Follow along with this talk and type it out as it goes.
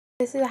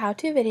This is a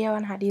how-to video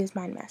on how to use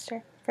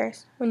Mindmeister.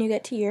 First, when you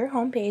get to your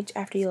home page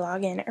after you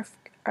log in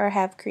or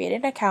have created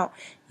an account,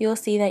 you will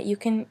see that you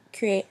can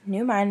create a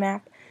new mind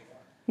map,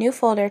 new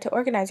folder to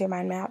organize your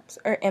mind maps,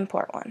 or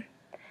import one.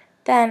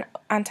 Then,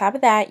 on top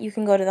of that, you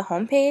can go to the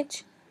home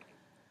page,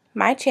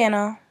 My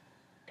Channel,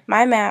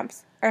 My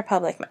Maps, or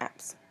Public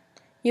Maps.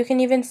 You can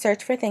even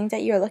search for things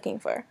that you're looking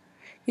for.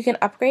 You can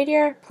upgrade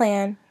your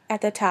plan at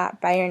the top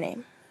by your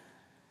name.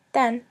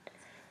 Then,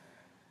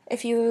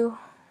 if you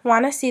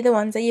want to see the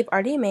ones that you've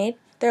already made,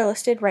 they're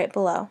listed right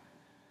below,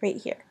 right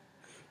here.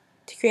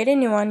 To create a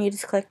new one, you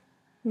just click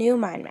New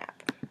Mind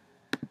Map.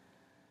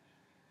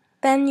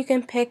 Then you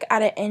can pick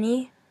out of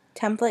any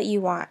template you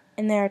want,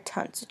 and there are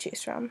tons to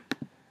choose from.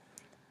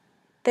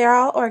 They're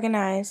all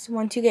organized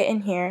once you get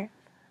in here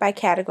by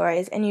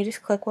categories, and you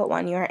just click what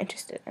one you are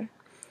interested in.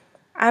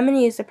 I'm going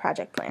to use the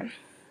project plan.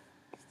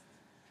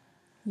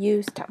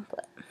 Use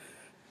template.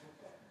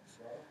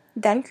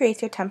 Then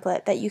create your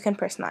template that you can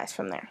personalize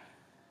from there.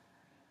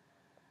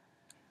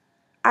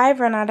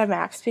 I've run out of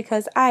maps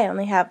because I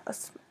only have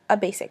a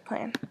basic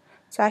plan,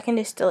 so I can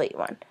just delete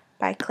one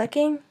by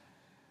clicking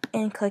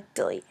and click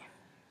delete.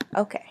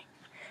 Okay,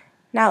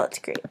 now let's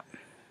create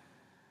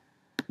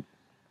one.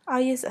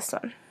 I'll use this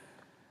one.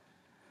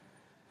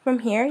 From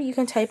here, you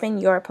can type in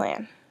your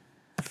plan.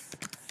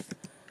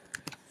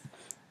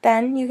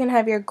 Then you can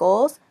have your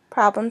goals,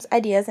 problems,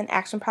 ideas, and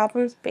action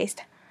problems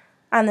based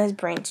on this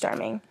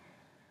brainstorming.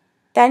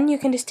 Then you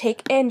can just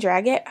take and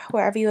drag it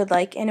wherever you would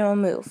like, and it will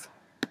move,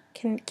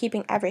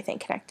 keeping everything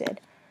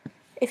connected.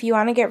 If you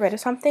want to get rid of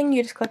something,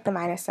 you just click the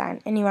minus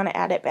sign, and you want to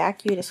add it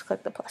back, you just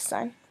click the plus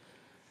sign.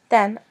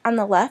 Then, on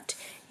the left,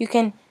 you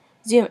can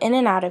zoom in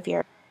and out of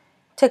your.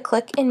 To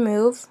click and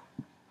move,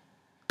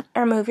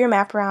 or move your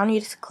map around, you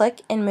just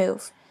click and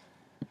move.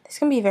 This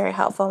can be very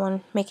helpful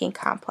when making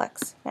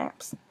complex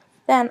maps.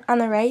 Then, on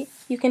the right,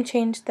 you can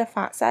change the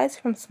font size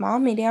from small,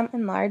 medium,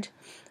 and large,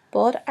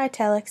 bold,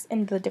 italics,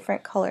 and the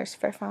different colors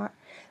for font.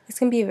 This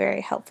can be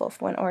very helpful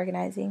when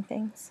organizing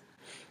things.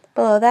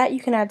 Below that, you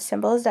can add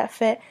symbols that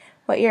fit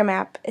what your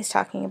map is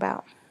talking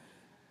about.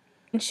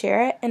 And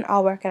share it and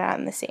all work it out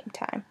at the same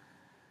time.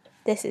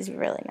 This is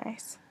really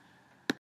nice.